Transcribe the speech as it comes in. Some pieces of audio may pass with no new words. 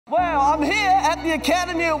Well, I'm here at the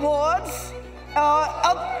Academy Awards,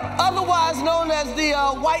 otherwise known as the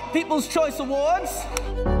White People's Choice Awards.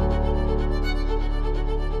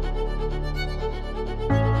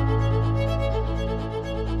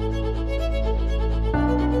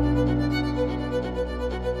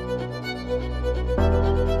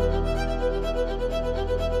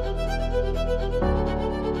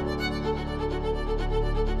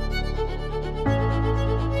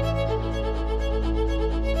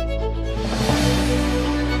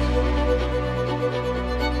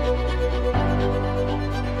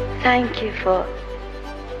 Thank you for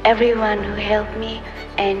everyone who helped me,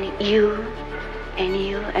 and you,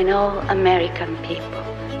 and all American people.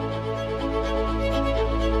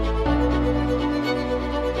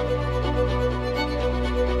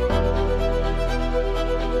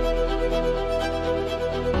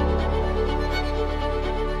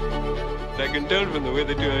 I can tell from the way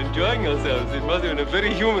that you're enjoying yourselves, it must have been a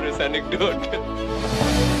very humorous anecdote.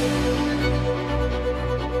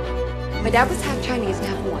 My dad was half Chinese and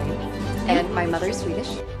half Hawaiian, and my mother's Swedish.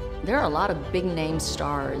 There are a lot of big name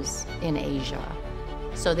stars in Asia,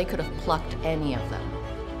 so they could have plucked any of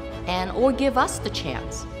them, or give us the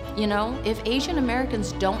chance. You know, if Asian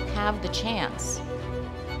Americans don't have the chance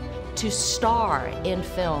to star in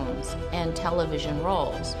films and television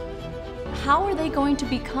roles, how are they going to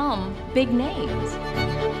become big names?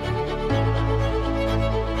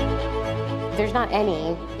 There's not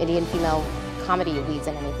any Indian female comedy leads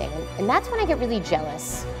in anything. And that's when I get really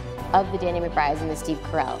jealous of the Danny McBrides and the Steve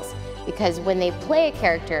Carells. Because when they play a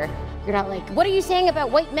character, you're not like, what are you saying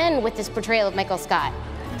about white men with this portrayal of Michael Scott?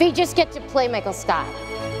 They just get to play Michael Scott.